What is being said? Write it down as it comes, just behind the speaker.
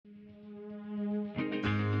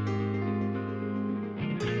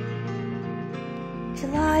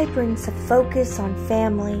July brings a focus on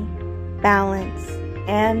family, balance,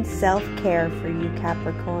 and self-care for you,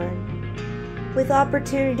 Capricorn, with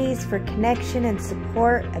opportunities for connection and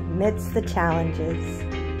support amidst the challenges.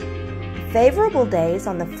 Favorable days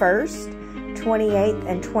on the 1st, 28th,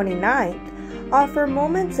 and 29th offer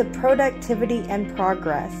moments of productivity and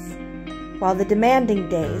progress, while the demanding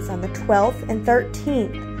days on the 12th and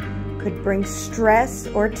 13th could bring stress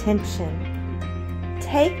or tension.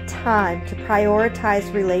 Take time to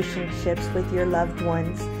prioritize relationships with your loved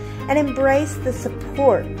ones and embrace the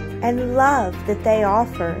support and love that they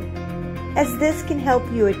offer, as this can help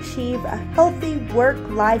you achieve a healthy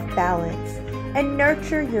work-life balance and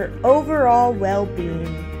nurture your overall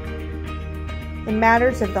well-being. In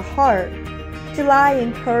matters of the heart, July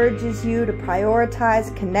encourages you to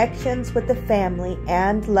prioritize connections with the family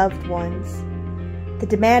and loved ones. The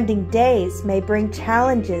demanding days may bring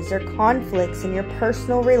challenges or conflicts in your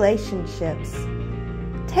personal relationships.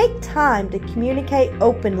 Take time to communicate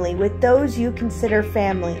openly with those you consider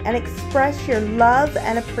family and express your love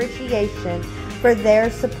and appreciation for their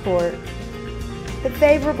support. The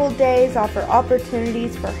favorable days offer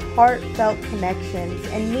opportunities for heartfelt connections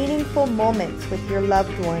and meaningful moments with your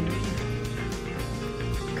loved ones.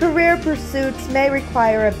 Career pursuits may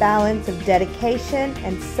require a balance of dedication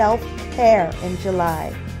and self-care in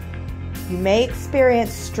July. You may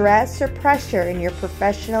experience stress or pressure in your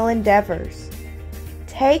professional endeavors.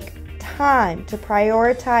 Take time to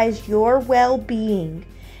prioritize your well-being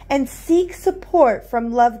and seek support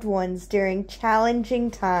from loved ones during challenging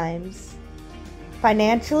times.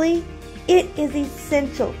 Financially, it is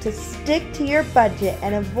essential to stick to your budget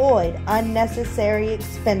and avoid unnecessary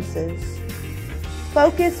expenses.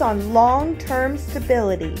 Focus on long-term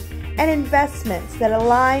stability and investments that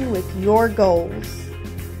align with your goals.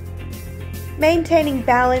 Maintaining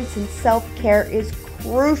balance and self-care is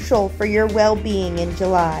crucial for your well-being in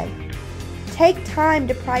July. Take time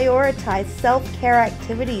to prioritize self-care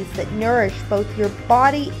activities that nourish both your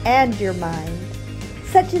body and your mind,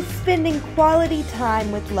 such as spending quality time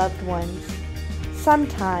with loved ones.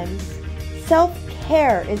 Sometimes,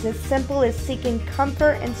 self-care is as simple as seeking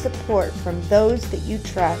comfort and support from those that you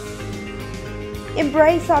trust.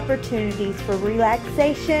 Embrace opportunities for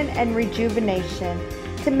relaxation and rejuvenation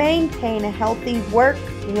to maintain a healthy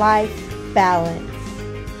work-life balance.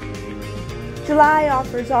 July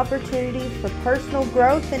offers opportunities for personal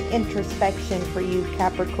growth and introspection for you,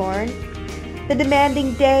 Capricorn. The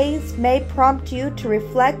demanding days may prompt you to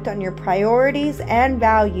reflect on your priorities and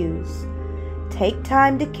values. Take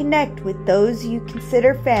time to connect with those you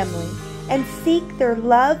consider family and seek their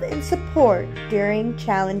love and support during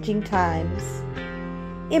challenging times.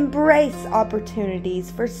 Embrace opportunities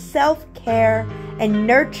for self-care and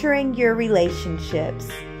nurturing your relationships,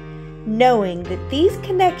 knowing that these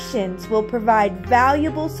connections will provide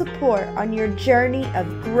valuable support on your journey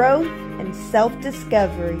of growth and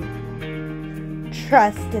self-discovery.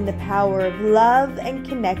 Trust in the power of love and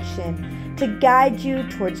connection to guide you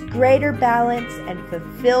towards greater balance and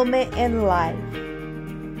fulfillment in life.